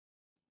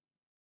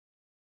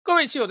各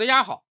位棋友大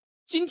家好，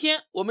今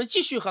天我们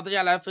继续和大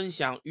家来分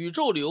享宇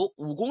宙流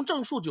武功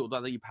正数九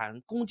段的一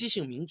盘攻击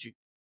性名局。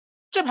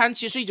这盘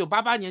棋是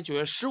1988年9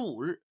月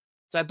15日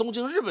在东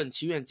京日本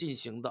棋院进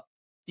行的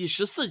第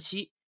14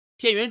期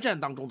天元战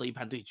当中的一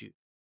盘对局，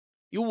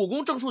以武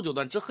功正数九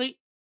段之黑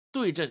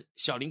对阵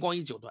小林光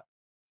一九段。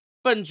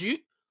本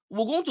局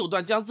武功九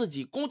段将自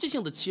己攻击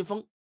性的棋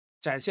风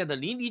展现得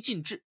淋漓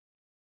尽致，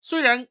虽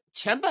然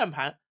前半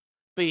盘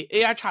被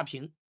AI 差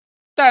评，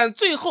但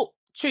最后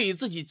却以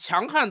自己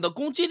强悍的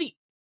攻击力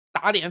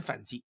打脸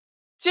反击。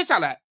接下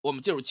来我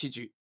们进入棋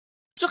局，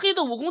这黑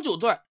的武功九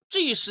段这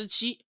一时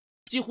期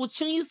几乎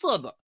清一色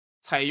的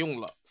采用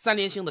了三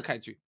连星的开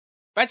局，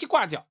白棋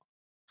挂角，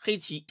黑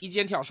棋一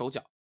间跳手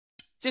脚，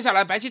接下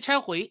来白棋拆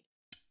回，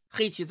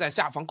黑棋在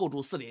下方构筑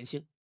四连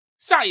星。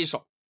下一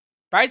手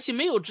白棋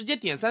没有直接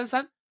点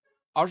33，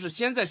而是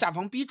先在下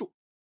方逼住，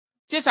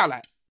接下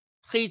来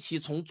黑棋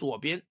从左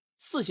边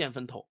四线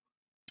分头，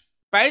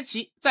白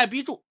棋再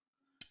逼住，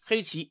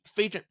黑棋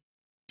飞阵，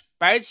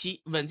白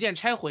棋稳健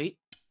拆回，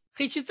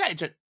黑棋再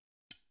阵，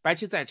白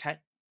棋再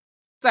拆，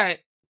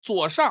在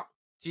左上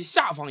及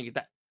下方一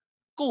带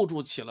构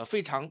筑起了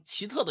非常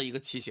奇特的一个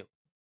棋形。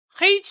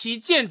黑棋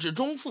剑指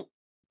中腹，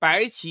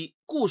白棋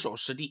固守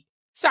实地。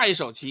下一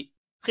手棋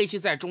黑棋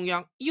在中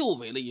央又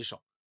围了一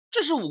手，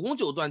这是武功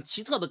九段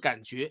奇特的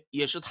感觉，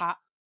也是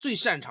他最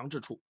擅长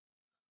之处。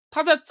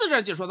他在自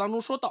战解说当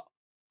中说道，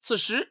此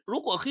时如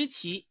果黑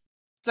棋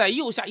在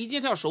右下一间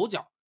跳手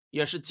脚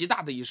也是极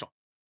大的一手，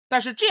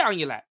但是这样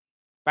一来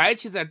白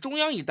棋在中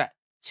央一带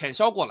潜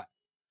消过来，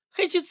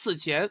黑棋此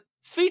前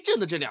飞阵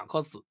的这两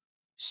颗子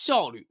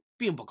效率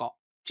并不高，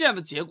这样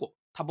的结果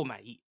他不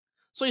满意，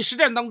所以实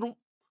战当中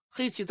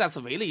黑棋再次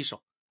围了一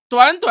手。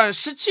短短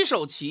17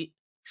手棋，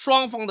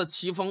双方的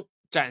棋风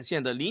展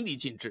现得淋漓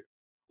尽致。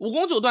武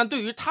功九段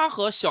对于他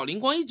和小林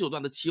光一九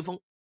段的棋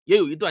风也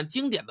有一段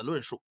经典的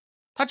论述，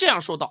他这样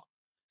说道，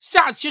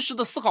下棋时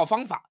的思考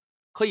方法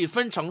可以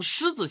分成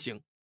狮子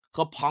型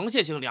和螃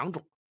蟹型两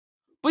种，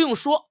不用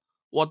说，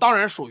我当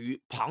然属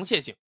于螃蟹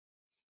型。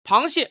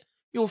螃蟹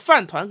用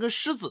饭团跟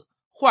狮子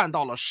换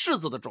到了柿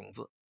子的种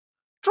子，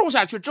种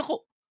下去之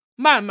后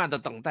慢慢的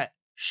等待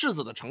柿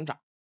子的成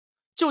长。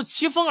就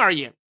棋风而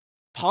言，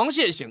螃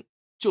蟹型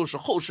就是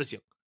后视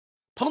型，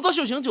彭泽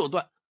秀型九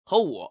段和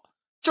我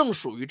正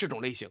属于这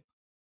种类型，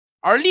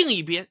而另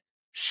一边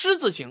狮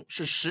子型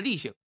是实力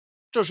型，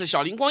这是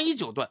小林光一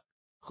九段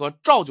和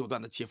赵九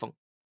段的棋风，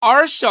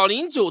而小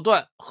林九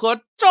段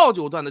和赵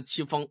九段的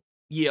棋风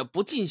也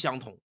不尽相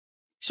同。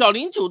小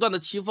林九段的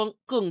棋风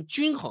更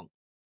均衡，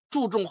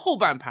注重后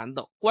半盘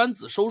的官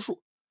子收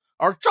束，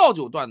而赵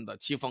九段的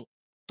棋风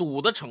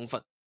赌的成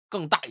分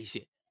更大一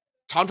些，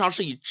常常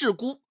是以智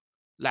孤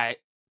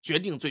来决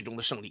定最终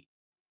的胜利。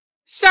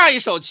下一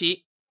手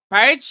棋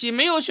白棋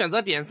没有选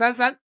择点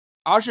33，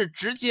而是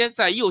直接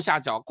在右下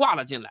角挂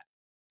了进来，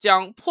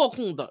将破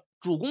空的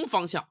主攻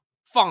方向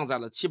放在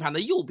了棋盘的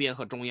右边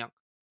和中央。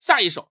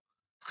下一手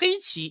黑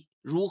棋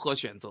如何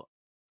选择？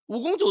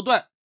武功九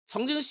段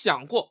曾经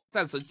想过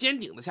在此尖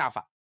顶的下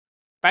法，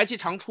白棋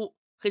长出，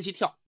黑棋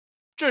跳，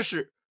这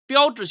是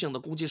标志性的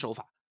攻击手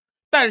法。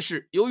但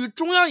是由于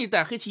中央一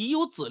带黑棋已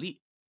有子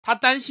力，他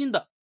担心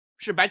的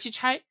是白棋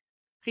拆，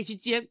黑棋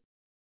尖，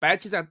白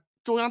棋在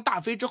中央大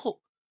飞之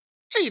后，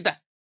这一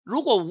带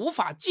如果无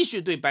法继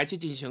续对白棋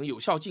进行有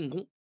效进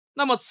攻，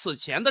那么此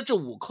前的这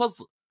5颗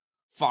子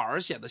反而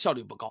显得效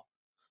率不高。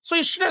所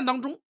以实战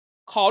当中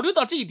考虑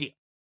到这一点，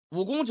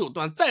武功九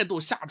段再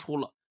度下出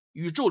了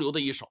宇宙流的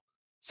一手。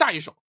下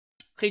一手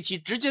黑棋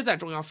直接在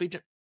中央飞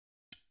阵，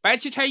白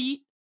棋拆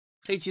一，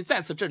黑棋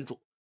再次镇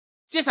住，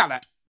接下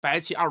来白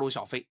棋二路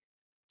小飞，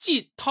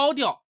既掏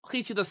掉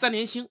黑棋的三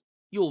连星，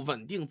又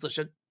稳定自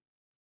身。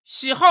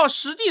喜好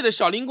实地的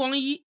小林光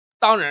一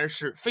当然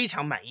是非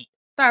常满意，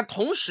但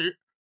同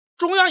时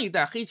中央一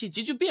带黑棋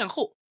急剧变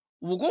后，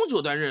武功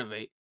九段认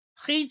为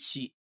黑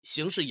棋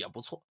形势也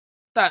不错，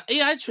但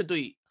AI 却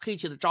对黑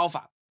棋的招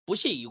法不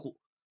屑一顾，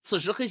此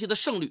时黑棋的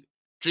胜率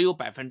只有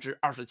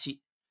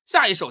 27%。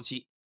 下一手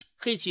棋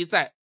黑棋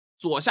在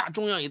左下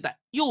中央一带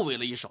又围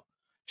了一手，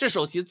这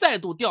手棋再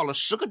度掉了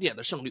10个点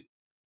的胜率，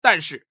但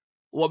是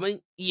我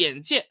们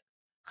眼见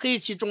黑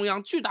棋中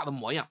央巨大的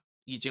模样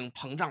已经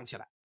膨胀起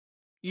来，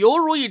犹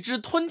如一只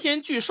吞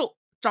天巨兽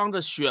张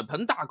着血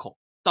盆大口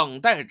等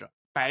待着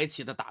白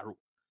棋的打入。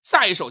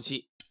下一手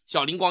棋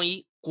小林光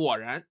一果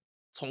然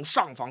从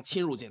上方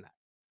侵入进来，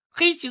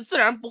黑棋自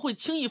然不会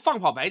轻易放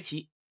跑白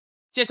棋，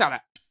接下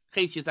来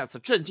黑棋再次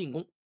阵进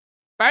攻，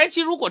白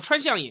棋如果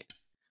穿向眼，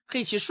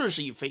黑棋顺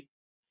势一飞，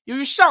由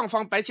于上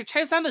方白棋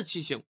拆3的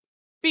棋形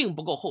并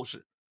不够厚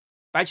实，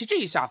白棋这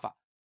一下法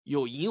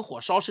有引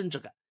火烧身之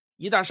感，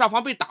一旦上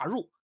方被打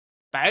入，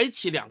白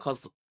棋2颗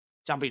子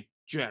将被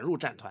卷入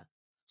战团。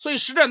所以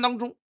实战当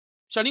中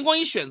小林光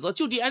一选择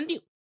就地安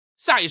定。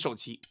下一手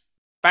棋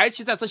白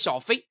棋再次小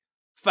飞，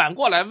反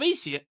过来威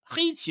胁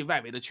黑棋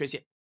外围的缺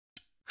陷，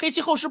黑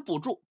棋后时补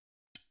住，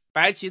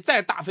白棋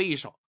再大飞一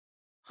手，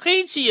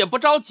黑棋也不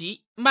着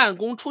急，慢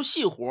攻出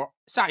细活。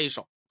下一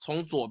手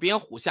从左边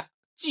虎下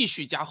继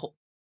续加厚，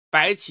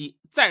白棋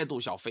再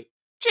度小飞。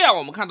这样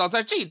我们看到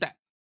在这一带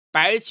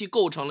白棋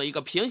构成了一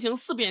个平行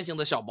四边形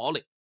的小堡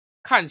垒，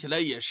看起来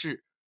也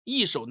是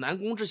易守难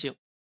攻之形。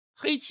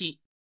黑棋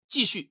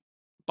继续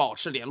保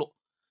持联络，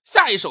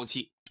下一手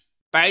棋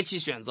白棋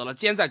选择了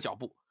坚在脚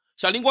步。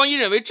小林光一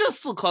认为这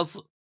4颗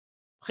子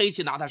黑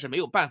棋拿他是没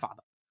有办法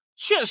的。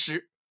确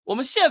实，我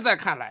们现在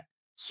看来，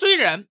虽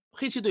然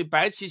黑棋对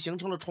白棋形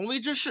成了重围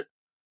之势，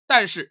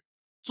但是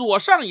左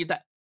上一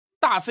带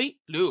大飞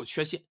留有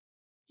缺陷，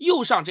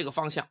右上这个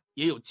方向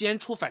也有坚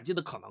出反击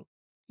的可能，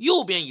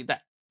右边一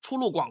带出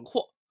路广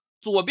阔，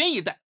左边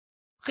一带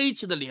黑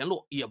棋的联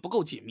络也不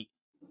够紧密。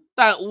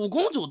但武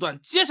功九段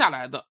接下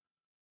来的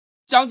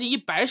将近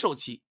100手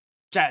棋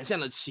展现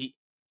了其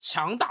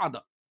强大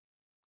的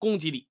攻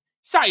击力。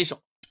下一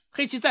手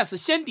黑棋再次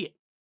先点，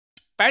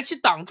白棋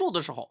挡住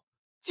的时候，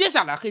接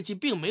下来黑棋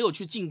并没有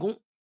去进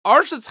攻，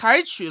而是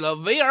采取了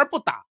围而不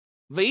打、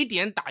围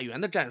点打援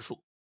的战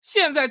术。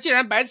现在既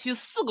然白棋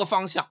4个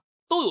方向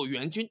都有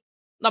援军，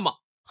那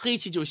么黑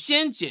棋就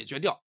先解决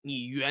掉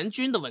你援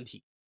军的问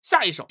题。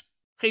下一手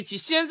黑棋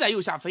先在右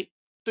下飞，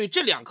对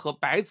这2颗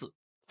白子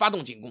发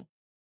动进攻。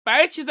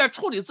白棋在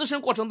处理自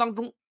身过程当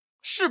中，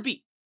势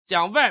必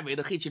将外围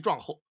的黑棋撞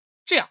后，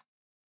这样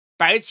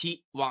白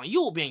棋往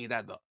右边一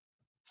带的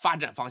发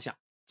展方向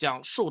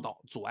将受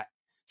到阻碍。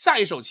下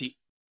一手棋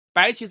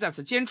白棋再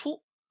次坚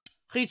出，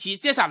黑棋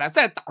接下来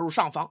再打入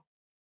上方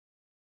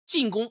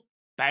进攻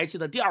白棋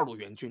的第2路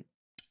援军。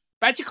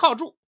白棋靠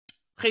住，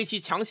黑棋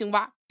强行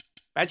挖，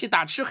白棋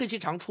打吃，黑棋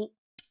长出。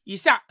以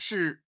下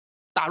是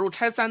打入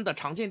拆3的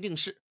常见定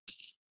式，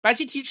白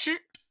棋提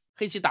吃，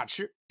黑棋打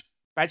吃，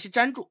白棋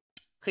粘住，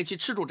黑棋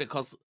吃住这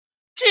颗子。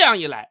这样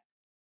一来，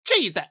这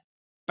一带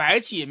白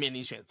棋也面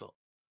临选择。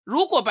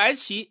如果白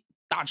棋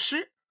打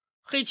吃，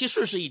黑棋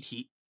顺势一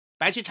提，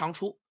白棋长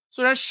出，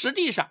虽然实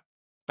际上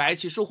白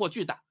棋收获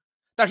巨大，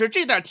但是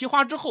这带提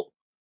花之后，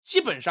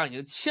基本上已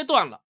经切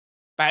断了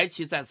白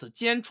棋再次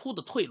坚出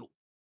的退路。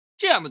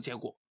这样的结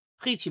果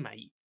黑棋满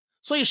意，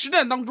所以实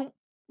战当中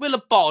为了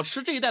保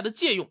持这一带的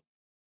借用，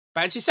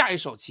白棋下一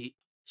手棋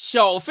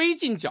小飞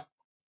进角，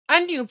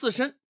安定自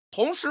身，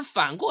同时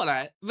反过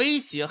来威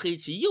胁黑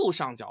棋右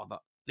上角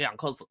的2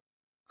颗子。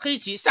黑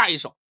棋下一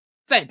手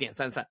再点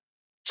3-3，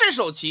这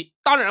手棋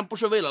当然不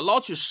是为了捞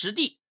取实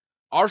地，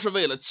而是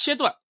为了切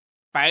断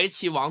白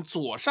棋往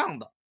左上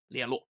的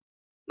联络。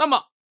那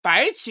么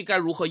白棋该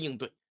如何应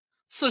对？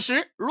此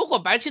时如果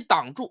白棋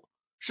挡住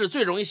是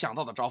最容易想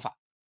到的招法，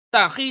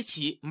但黑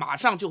棋马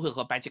上就会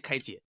和白棋开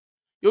劫。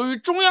由于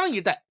中央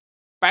一带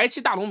白棋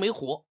大龙没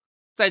活，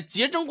在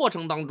劫争过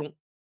程当中，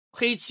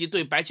黑棋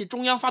对白棋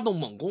中央发动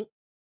猛攻，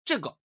这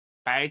个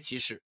白棋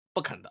是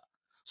不肯的。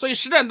所以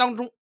实战当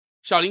中，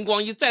小林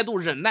光一再度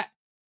忍耐，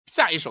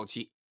下一手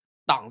棋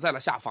挡在了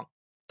下方，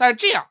但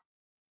这样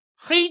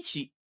黑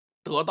棋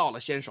得到了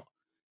先手。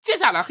接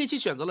下来黑棋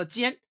选择了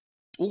坚，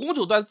武功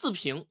九段自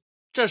平，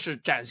这是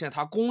展现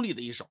他功力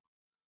的一手。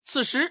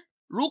此时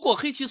如果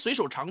黑棋随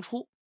手长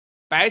出，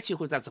白棋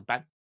会再次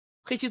扳，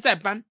黑棋再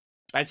扳，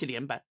白棋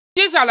连扳。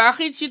接下来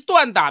黑棋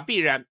断打必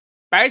然，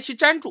白棋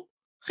粘住，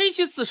黑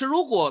棋此时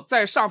如果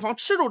在上方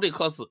吃住这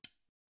颗子，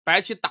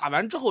白棋打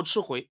完之后吃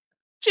回，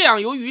这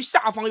样由于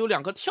下方有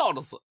2颗跳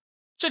的子，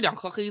这2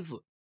颗黑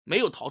子没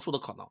有逃出的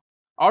可能，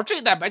而这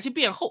一带白棋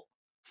变后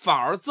反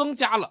而增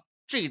加了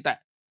这一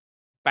带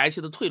白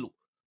棋的退路。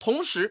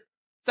同时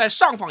在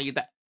上方一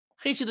带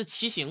黑棋的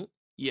棋形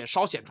也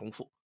稍显重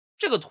复，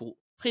这个图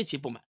黑棋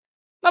不满。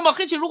那么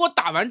黑棋如果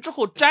打完之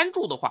后粘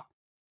住的话，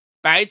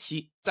白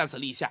棋再次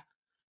立下，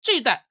这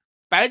一带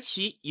白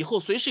棋以后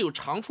随时有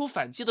长出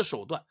反击的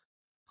手段，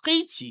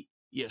黑棋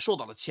也受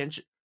到了牵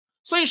制。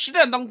所以实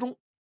战当中，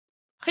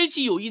黑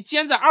棋有意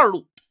坚在2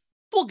路，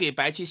不给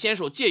白棋先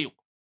手借用，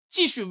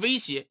继续威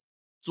胁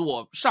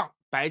左上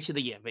白棋的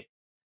眼位。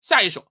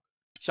下一手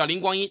小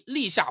林光一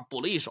立下补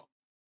了一手，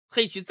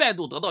黑棋再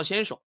度得到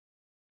先手。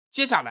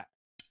接下来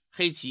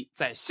黑棋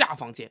在下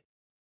方坚，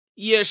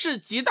也是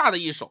极大的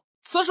一手。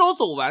此手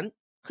走完，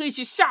黑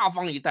棋下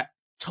方一带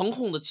成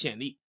控的潜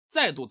力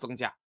再度增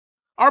加，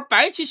而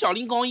白棋小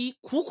林光一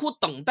苦苦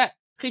等待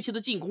黑棋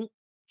的进攻，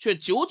却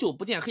久久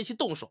不见黑棋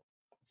动手，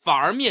反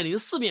而面临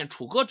4面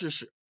楚歌之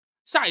势。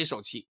下一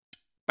手棋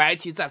白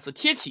棋再次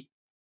贴棋，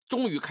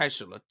终于开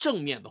始了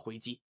正面的回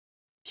击。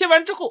贴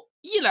完之后，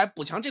一来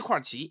补强这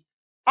块棋，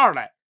二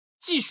来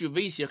继续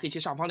威胁黑棋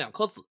上方2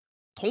颗子，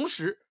同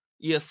时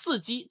也伺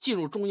机进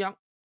入中央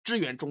支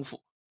援中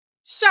府。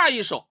下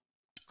一手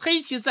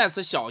黑棋在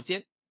此小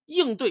坚，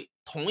应对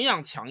同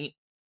样强硬，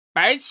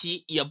白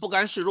棋也不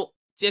甘示弱，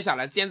接下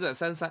来坚在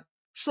3-3，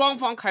双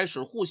方开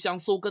始互相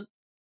搜根。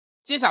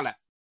接下来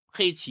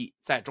黑棋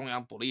在中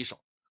央补了一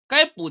手，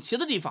该补棋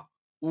的地方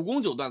武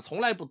功九段从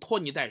来不拖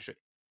泥带水，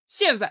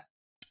现在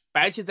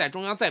白棋在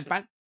中央再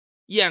扳，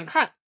眼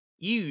看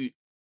已与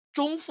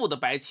中腹的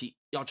白棋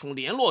要成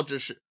联络之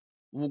势，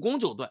武功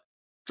九段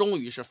终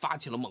于是发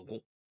起了猛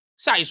攻。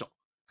下一手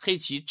黑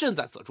棋正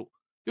在此处，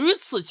由于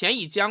此前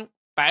已将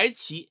白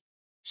棋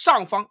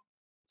上方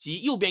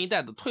及右边一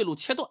带的退路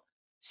切断，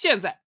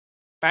现在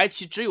白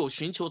棋只有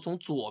寻求从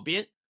左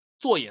边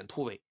做眼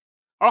突围，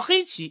而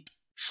黑棋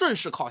顺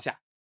势靠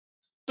下，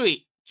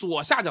对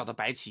左下角的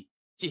白棋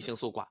进行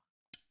搜刮。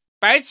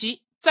白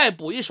棋再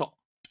补一手，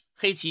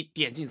黑棋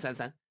点进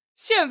3-3。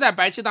现在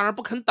白棋当然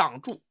不肯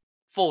挡住，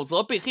否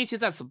则被黑棋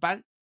在此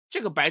扳，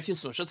这个白棋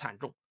损失惨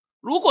重。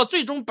如果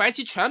最终白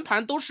棋全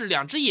盘都是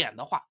2只眼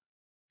的话，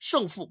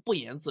胜负不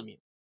言自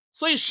明。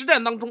所以实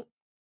战当中，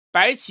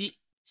白棋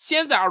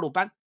先在2路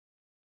扳，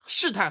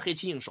试探黑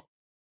棋应手，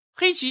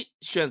黑棋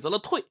选择了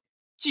退，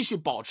继续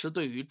保持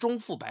对于中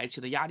腹白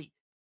棋的压力。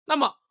那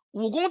么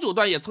武功九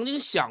段也曾经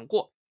想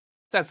过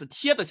在此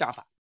贴的下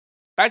法，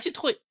白棋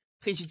退，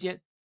黑棋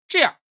尖，这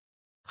样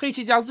黑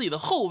棋将自己的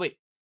后卫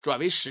转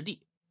为实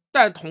地，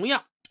但同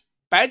样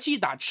白棋一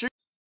打吃，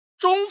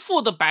中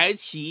腹的白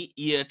棋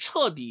也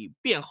彻底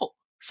变厚，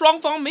双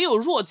方没有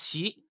弱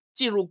棋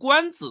进入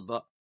官子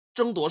的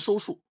争夺收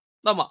束，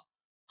那么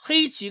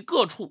黑棋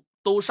各处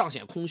都尚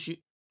显空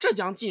虚，这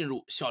将进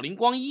入小林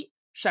光一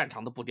擅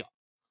长的步调。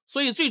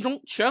所以最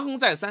终权衡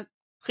再三，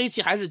黑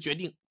棋还是决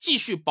定继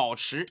续保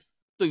持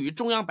对于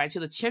中央白棋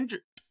的牵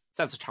制，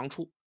在此长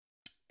出。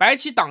白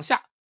棋挡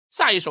下，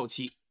下一手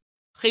棋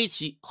黑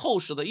棋厚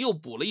实的又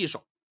补了一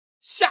手，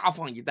下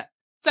方一带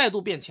再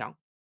度变强，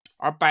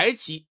而白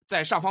棋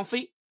在上方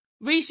飞，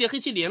威胁黑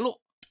棋联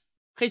络。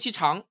黑棋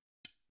长，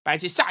白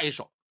棋下一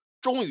手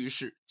终于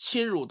是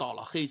侵入到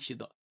了黑棋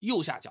的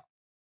右下角，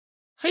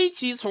黑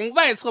棋从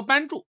外侧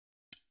扳住，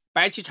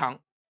白棋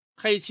长，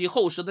黑棋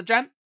厚实的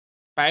粘，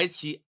白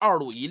棋2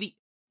路一立，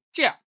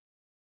这样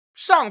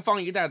上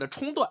方一带的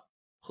冲断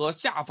和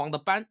下方的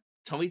扳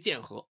成为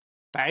剑合，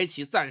白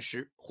棋暂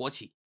时活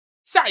棋。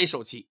下一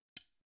手棋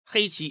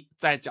黑棋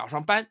在角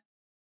上扳，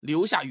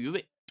留下余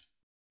位，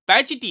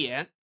白棋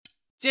点，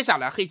接下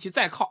来黑棋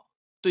再靠，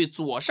对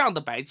左上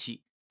的白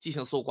棋进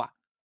行搜刮。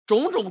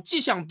种种迹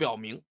象表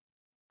明，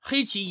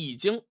黑棋已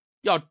经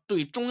要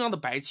对中央的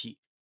白棋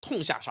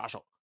痛下杀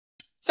手。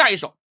下一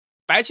手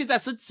白棋在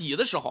此挤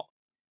的时候，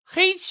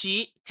黑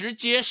棋直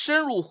接深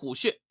入虎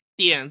穴，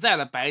点在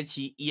了白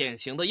棋眼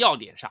形的要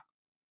点上。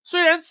虽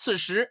然此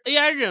时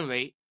AI 认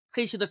为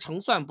黑棋的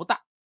成算不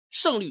大，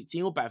胜率仅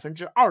有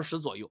 20%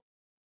 左右，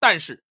但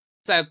是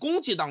在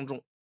攻击当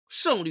中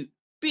胜率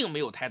并没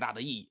有太大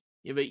的意义，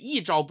因为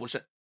一招不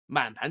慎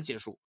满盘皆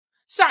输。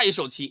下一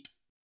手棋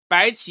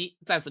白棋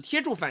在此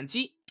贴住反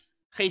击，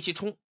黑棋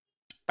冲，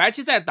白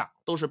棋再挡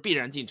都是必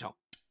然进程。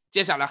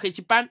接下来黑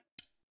棋扳，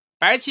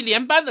白棋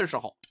连扳的时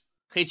候，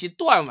黑棋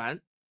断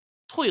完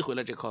退回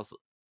了这颗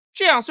子，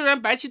这样虽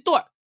然白棋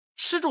断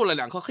吃住了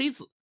2颗黑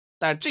子，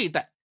但这一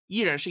带依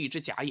然是一只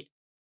假眼。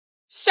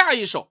下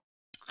一手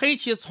黑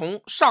棋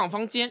从上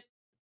方尖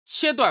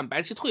切断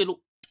白棋退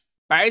路，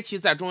白棋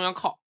在中央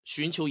靠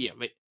寻求眼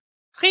位，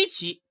黑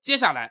棋接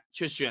下来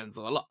却选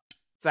择了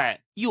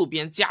在右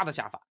边夹的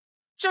下法。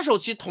这手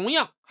棋同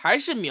样还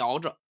是瞄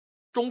着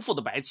中腹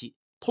的白棋，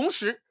同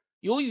时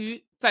由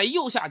于在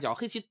右下角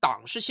黑棋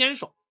挡是先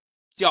手，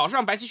角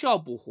上白棋需要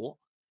补活，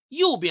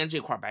右边这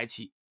块白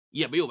棋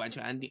也没有完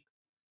全安定。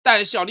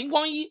但小林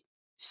光一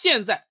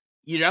现在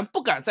已然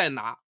不敢再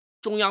拿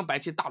中央白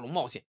棋大龙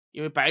冒险，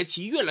因为白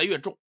棋越来越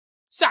重。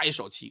下一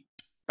手棋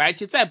白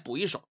棋再补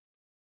一手，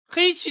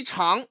黑棋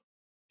长，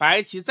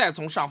白棋再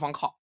从上方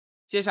靠，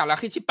接下来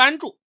黑棋扳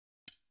住，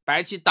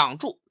白棋挡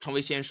住成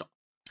为先手，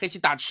黑棋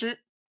打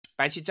吃，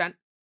白棋粘，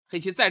黑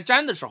棋再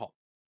粘的时候，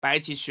白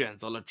棋选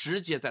择了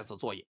直接在此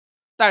做眼。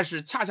但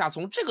是恰恰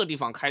从这个地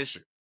方开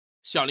始，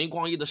小林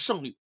光一的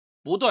胜率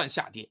不断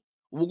下跌，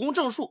武功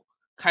正数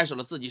开始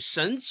了自己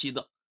神奇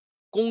的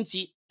攻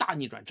击大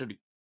逆转之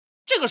旅。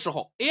这个时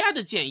候 AI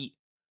的建议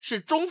是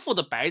中腹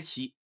的白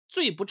棋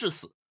最不致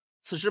死，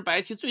此时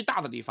白棋最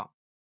大的地方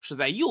是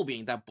在右边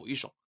一带补一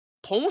手，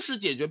同时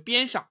解决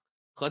边上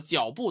和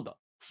脚部的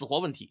死活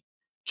问题。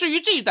至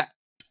于这一带，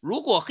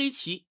如果黑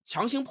棋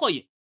强行破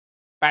眼，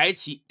白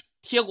棋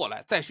贴过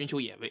来再寻求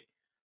眼位，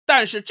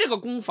但是这个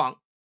攻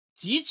防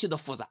极其的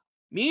复杂。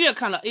明月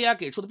看了 AI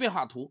给出的变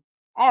化图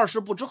，20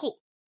步之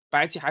后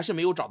白棋还是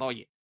没有找到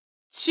眼。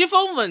棋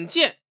风稳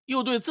健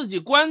又对自己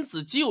官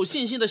子极有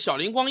信心的小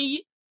林光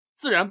一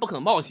自然不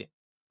肯冒险。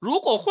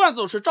如果换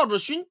作是赵志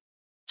勋，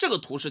这个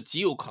图是极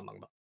有可能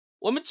的。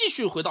我们继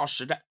续回到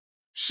实战，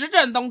实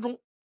战当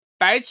中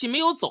白棋没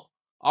有走，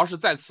而是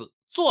在此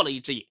做了一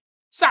只眼。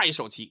下一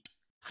手棋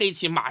黑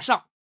棋马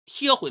上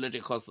贴回了这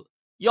颗子，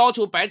要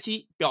求白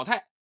棋表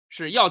态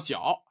是要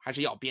角还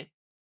是要边。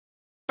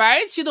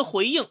白棋的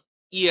回应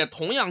也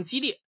同样激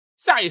烈。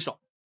下一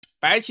手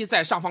白棋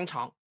在上方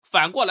长，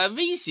反过来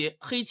威胁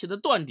黑棋的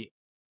断点，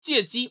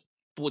借机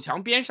补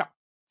强边上，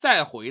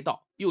再回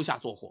到右下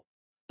做活。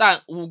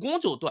但武功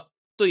九段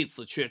对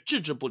此却置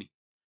之不理。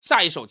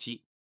下一手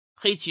棋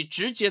黑棋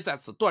直接在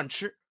此断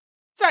吃，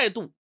再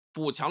度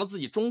补强了自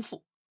己中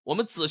腹。我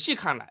们仔细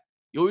看来，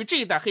由于这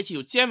一带黑棋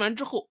有尖完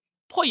之后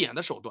破眼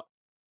的手段，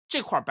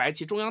这块白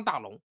棋中央大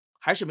龙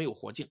还是没有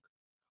活境。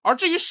而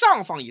至于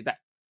上方一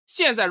带，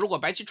现在如果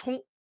白棋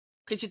冲，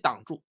黑棋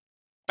挡住，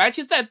白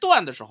棋再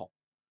断的时候，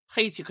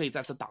黑棋可以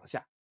在此挡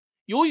下。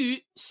由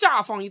于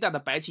下方一带的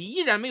白棋依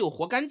然没有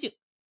活干净，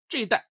这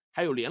一带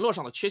还有联络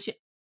上的缺陷，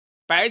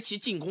白棋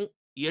进攻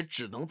也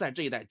只能在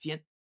这一带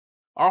尖。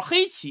而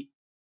黑棋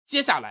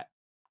接下来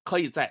可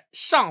以在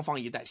上方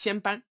一带先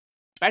扳，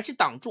白棋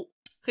挡住，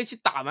黑棋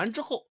打完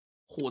之后，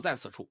虎在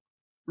此处。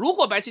如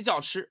果白棋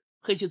叫吃，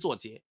黑棋做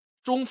劫，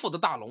中腹的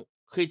大龙，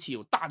黑棋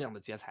有大量的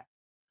劫财。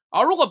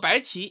而如果白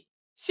棋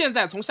现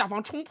在从下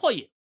方冲破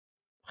野，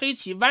黑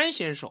棋弯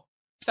先手，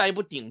下一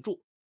步顶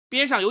住，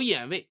边上有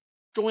眼位，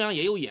中央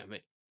也有眼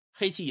位，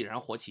黑棋已然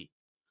活棋。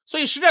所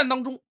以实战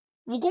当中，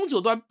武功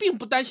九段并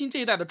不担心这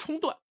一带的冲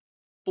断。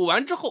补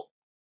完之后，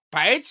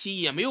白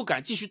棋也没有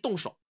敢继续动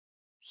手。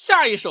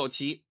下一手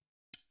棋，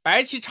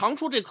白棋长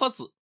出这颗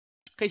子，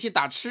黑棋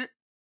打吃，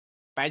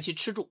白棋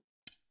吃住，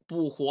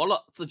补活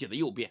了自己的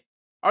右边。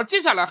而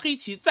接下来黑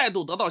棋再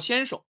度得到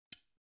先手，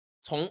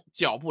从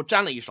脚部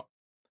沾了一手。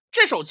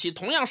这手棋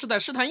同样是在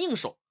试探应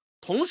手，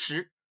同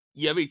时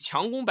也为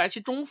强攻白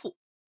棋中腹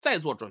再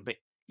做准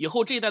备，以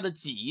后这一带的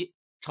挤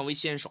成为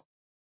先手。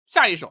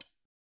下一手，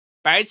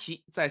白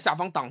棋在下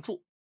方挡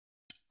住，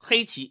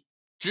黑棋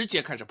直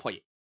接开始破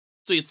野。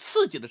最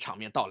刺激的场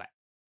面到来，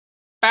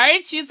白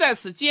棋在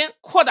此间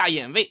扩大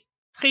眼位，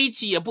黑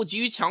棋也不急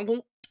于强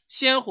攻，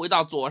先回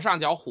到左上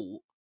角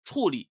虎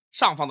处理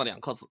上方的2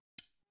颗子。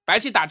白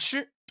棋打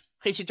吃，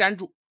黑棋粘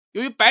住，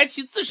由于白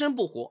棋自身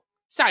不活，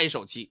下一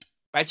手棋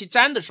白棋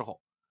粘的时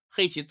候，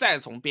黑棋再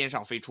从边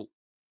上飞出。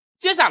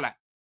接下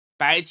来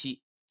白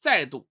棋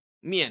再度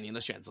面临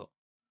的选择，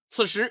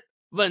此时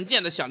稳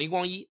健的小林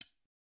光一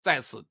在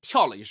此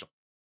跳了一手，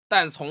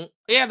但从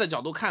AI 的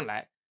角度看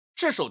来，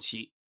这手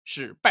棋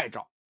是败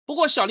招。不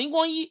过小林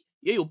光一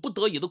也有不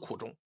得已的苦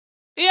衷，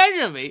 AI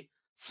认为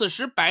此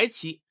时白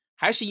棋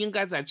还是应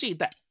该在这一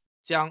带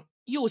将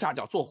右下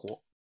角做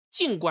活，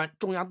静观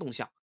中央动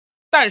向。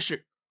但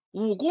是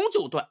武功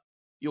九段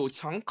有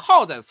强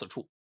靠在此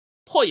处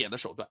破野的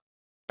手段，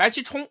白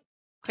棋冲，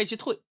黑棋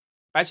退，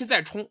白棋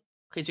再冲，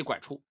黑棋拐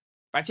出，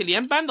白棋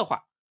连扳的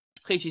话，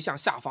黑棋向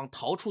下方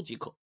逃出即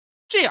可。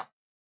这样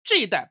这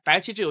一带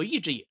白棋只有一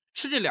只野，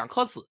吃这2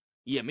颗子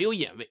也没有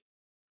眼位。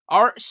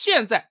而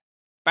现在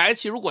白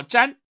棋如果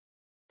粘，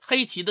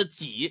黑棋的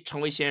挤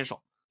成为先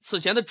手，此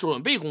前的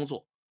准备工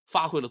作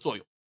发挥了作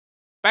用。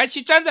白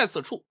棋粘在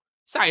此处，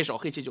下一手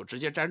黑棋就直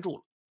接粘住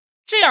了。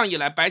这样一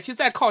来，白棋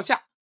再靠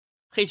下，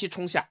黑棋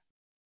冲下，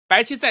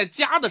白棋再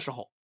夹的时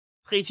候，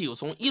黑棋有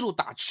从一路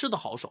打吃的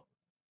好手。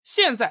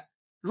现在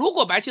如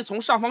果白棋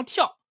从上方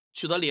跳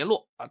取得联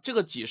络这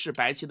个挤是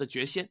白棋的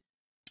绝先，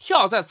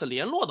跳在此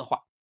联络的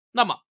话，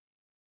那么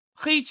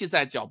黑棋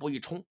在脚步一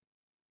冲，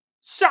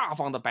下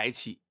方的白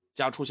棋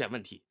将出现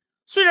问题。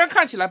虽然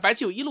看起来白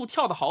棋有一路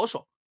跳的好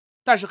手，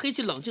但是黑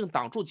棋冷静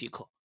挡住即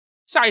可。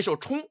下一手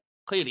冲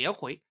可以连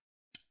回，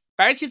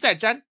白棋再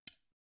粘，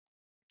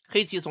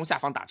黑棋从下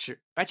方打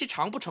吃，白棋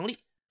长不成立，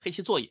黑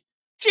棋做野。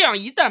这样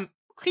一旦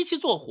黑棋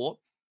做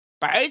活，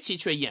白棋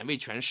却眼位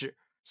全失，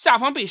下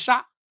方被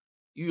杀，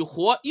与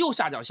活右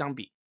下角相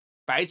比，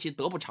白棋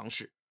得不偿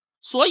失。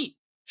所以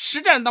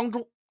实战当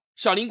中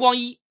小林光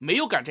一没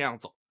有敢这样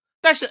走，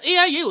但是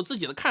AI 也有自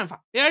己的看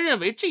法。 AI 认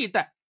为这一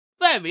带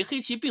外围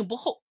黑棋并不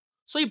厚，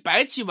所以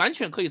白棋完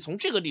全可以从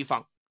这个地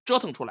方折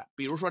腾出来，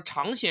比如说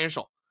长先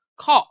手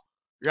靠，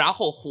然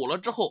后虎了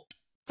之后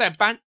再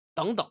扳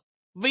等等，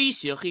威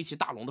胁黑棋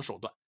大龙的手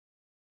段。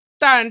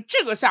但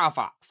这个下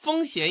法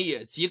风险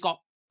也极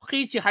高，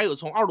黑棋还有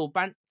从2路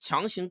扳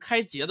强行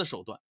开劫的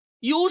手段，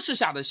优势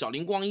下的小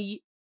林光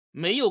一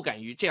没有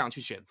敢于这样去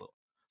选择。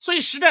所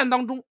以实战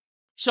当中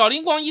小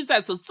林光一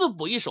在此自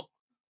补一手，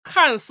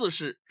看似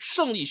是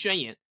胜利宣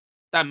言，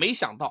但没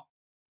想到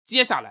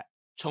接下来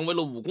成为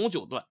了武功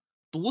九段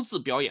独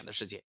自表演的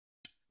时间。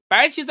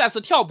白棋在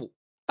此跳补，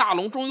大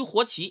龙终于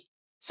活棋。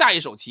下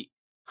一手棋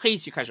黑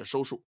棋开始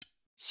收束，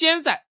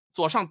先在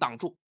左上挡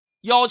住，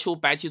要求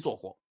白棋做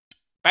活，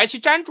白棋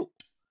粘住，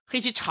黑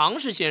棋长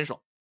是先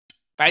手，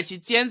白棋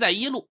尖在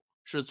一路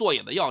是做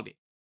野的要点。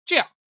这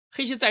样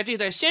黑棋在这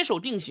带先手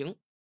定型，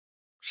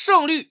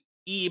胜率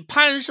已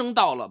攀升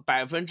到了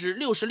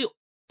 66%，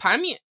 盘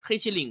面黑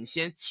棋领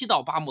先7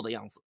到8目的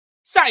样子。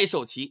下一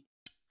手棋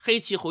黑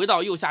棋回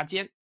到右下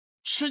尖，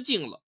吃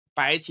进了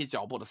白棋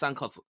脚部的3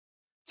颗子。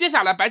接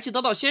下来白棋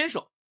得到先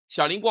手，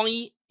小林光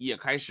一也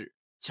开始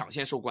抢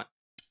先收官，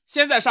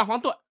先在上方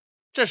断，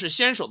这是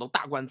先手的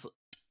大官子。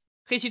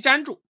黑棋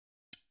粘住，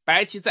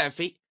白棋再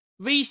飞，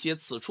威胁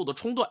此处的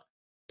冲断，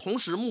同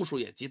时目数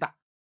也极大。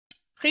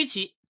黑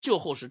棋就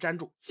后时粘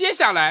住，接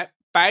下来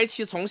白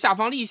棋从下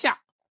方立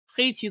下，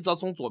黑棋则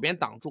从左边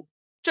挡住，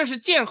这是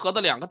剑合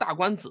的2个大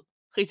官子，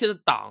黑棋的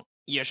挡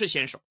也是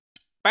先手。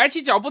白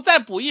棋脚步再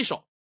补一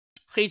手，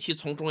黑棋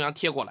从中央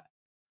贴过来。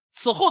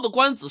此后的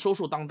官子收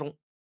束当中，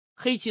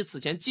黑棋此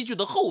前积聚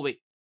的后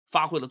位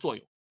发挥了作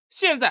用。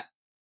现在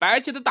白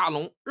棋的大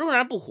龙仍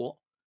然不活，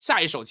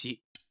下一手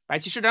棋白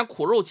棋施展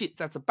苦肉计，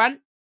再次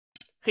扳，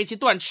黑棋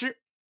断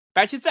吃，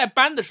白棋再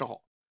扳的时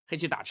候黑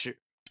棋打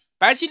吃，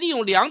白棋利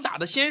用2打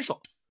的先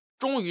手，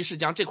终于是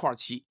将这块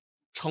棋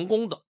成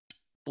功的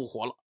补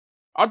活了。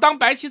而当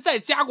白棋再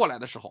加过来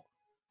的时候，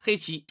黑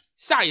棋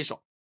下一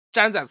手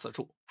粘在此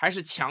处，还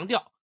是强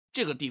调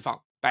这个地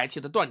方白棋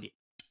的断点。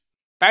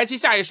白棋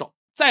下一手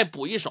再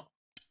补一手，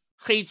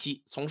黑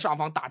棋从上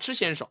方打吃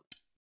先手，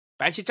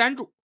白棋粘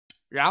住，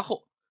然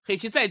后黑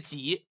棋再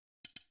挤，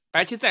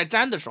白棋再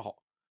粘的时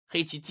候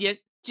黑棋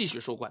尖继续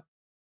收官。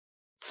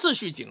次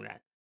序井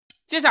然。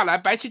接下来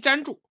白棋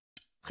粘住，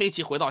黑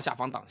棋回到下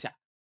方挡下。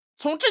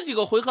从这几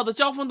个回合的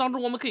交锋当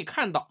中，我们可以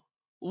看到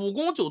武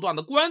功九段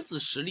的官子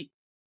实力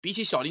比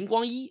起小林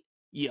光一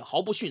也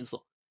毫不逊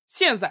色。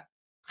现在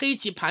黑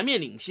棋盘面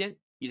领先，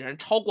已然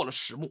超过了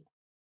10目。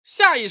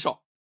下一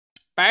手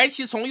白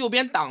棋从右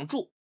边挡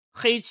住，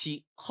黑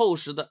棋厚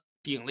实的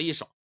顶了一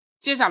手。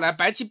接下来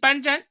白棋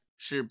搬粘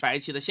是白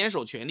棋的先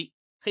手权利，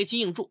黑棋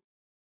应住，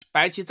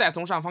白棋再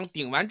从上方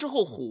顶完之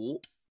后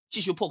虎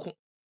继续破空，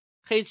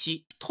黑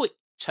棋退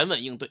沉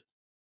稳应对。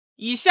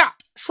以下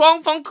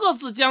双方各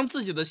自将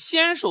自己的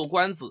先手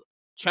官子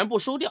全部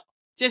收掉。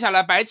接下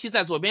来白棋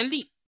在左边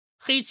立，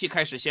黑棋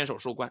开始先手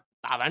收官，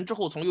打完之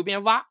后从右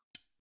边挖，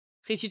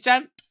黑棋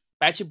粘，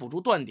白棋补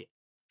住断点，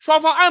双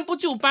方按部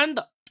就班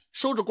的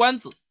收着官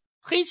子，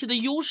黑棋的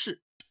优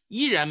势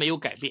依然没有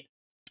改变。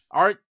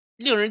而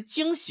令人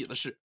惊喜的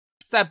是，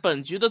在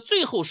本局的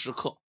最后时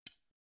刻，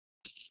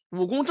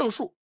武功正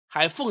数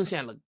还奉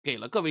献给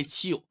了各位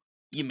棋友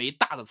一枚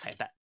大的彩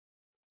蛋。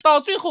到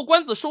最后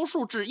官子收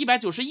数至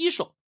191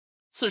手，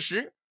此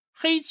时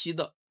黑棋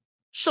的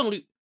胜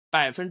率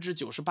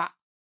 98%，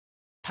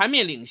 盘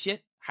面领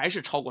先还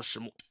是超过10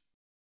目。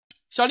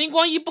小林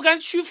光一不甘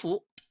屈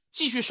服，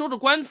继续收着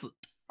官子，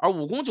而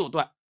武功九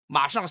段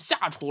马上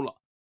下出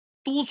了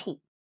督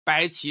促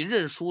白棋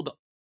认输的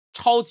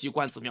超级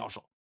官子妙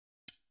手。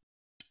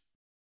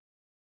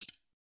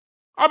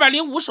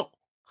205手，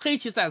黑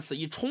棋在此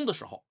一冲的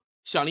时候，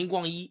小林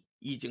光一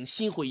已经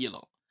心灰意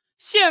冷。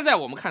现在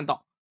我们看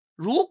到，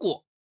如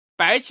果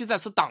白棋在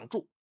此挡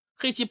住，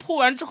黑棋扑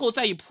完之后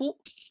再一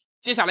扑，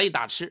接下来一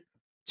打吃，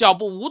脚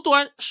步无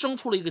端生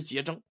出了一个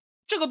劫争，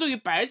这个对于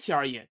白棋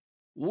而言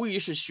无疑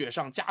是雪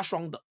上加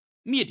霜的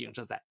灭顶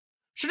之灾。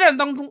实战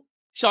当中，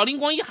小林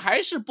光一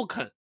还是不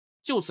肯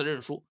就此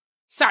认输，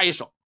下一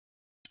手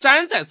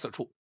粘在此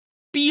处，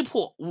逼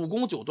迫武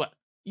功九段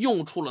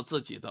用出了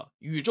自己的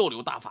宇宙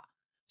流大法。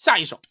下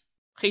一手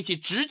黑棋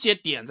直接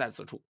点在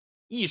此处，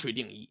一锤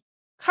定音。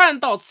看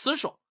到此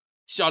手，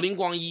小林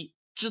光一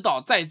知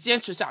道再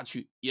坚持下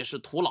去也是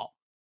徒劳，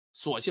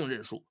索性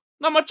认输。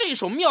那么这一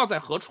手妙在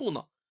何处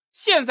呢？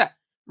现在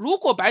如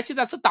果白棋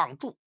在此挡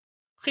住，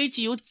黑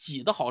棋有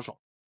挤的好手，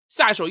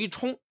下一手一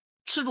冲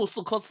吃住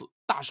4颗子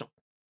大胜。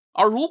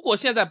而如果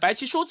现在白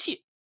棋收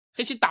气，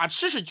黑棋打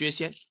吃是绝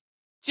先，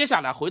接下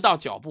来回到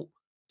脚步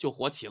就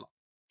活棋了，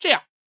这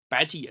样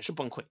白棋也是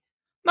崩溃。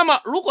那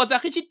么如果在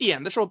黑棋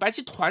点的时候白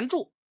棋团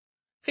住，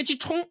黑棋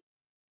冲，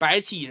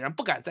白棋已然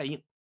不敢再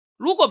应。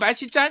如果白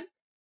棋粘，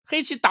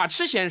黑棋打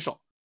吃先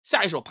手，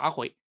下一手爬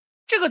回，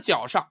这个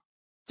角上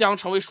将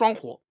成为双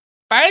活。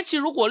白棋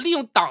如果利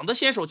用挡的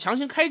先手强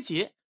行开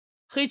劫，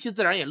黑棋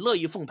自然也乐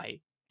意奉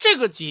陪。这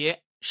个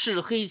劫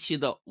是黑棋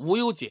的无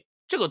忧劫，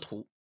这个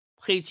图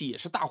黑棋也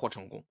是大获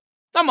成功。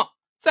那么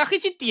在黑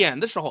棋点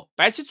的时候，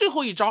白棋最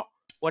后一招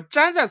我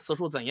粘在此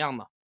处怎样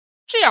呢？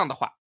这样的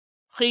话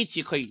黑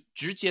棋可以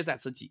直接在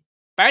此挤，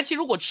白棋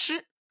如果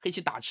吃，黑棋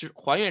打吃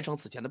还原成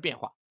此前的变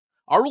化。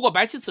而如果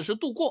白棋此时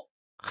度过，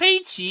黑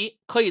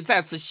棋可以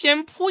在此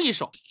先扑一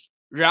手，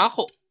然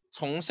后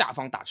从下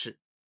方打吃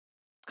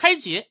开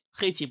劫，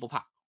黑棋不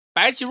怕。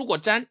白棋如果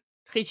粘，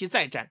黑棋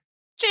再粘，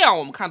这样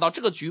我们看到这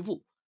个局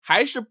部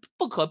还是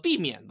不可避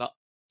免的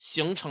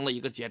形成了一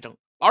个劫争。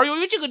而由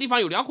于这个地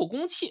方有2口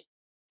攻气，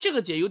这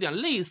个劫有点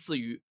类似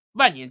于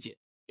万年劫，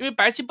因为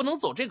白棋不能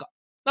走这个，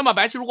那么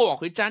白棋如果往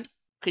回粘，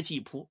黑棋一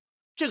扑，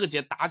这个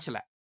劫打起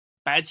来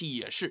白棋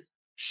也是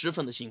十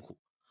分的辛苦。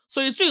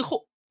所以最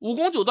后武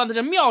功九段的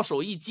这妙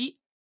手一击，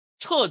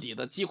彻底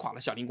的击垮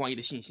了小林光一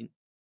的信心。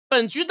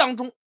本局当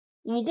中，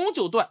武功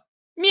九段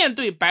面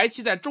对白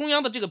棋在中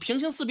央的这个平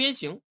行四边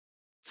形，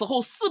此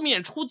后4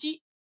面出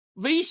击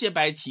威胁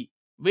白棋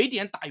围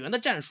点打援的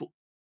战术，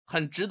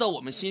很值得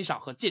我们欣赏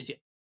和借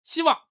鉴，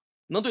希望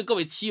能对各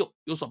位棋友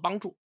有所帮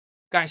助。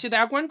感谢大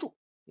家关注，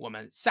我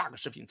们下个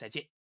视频再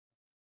见。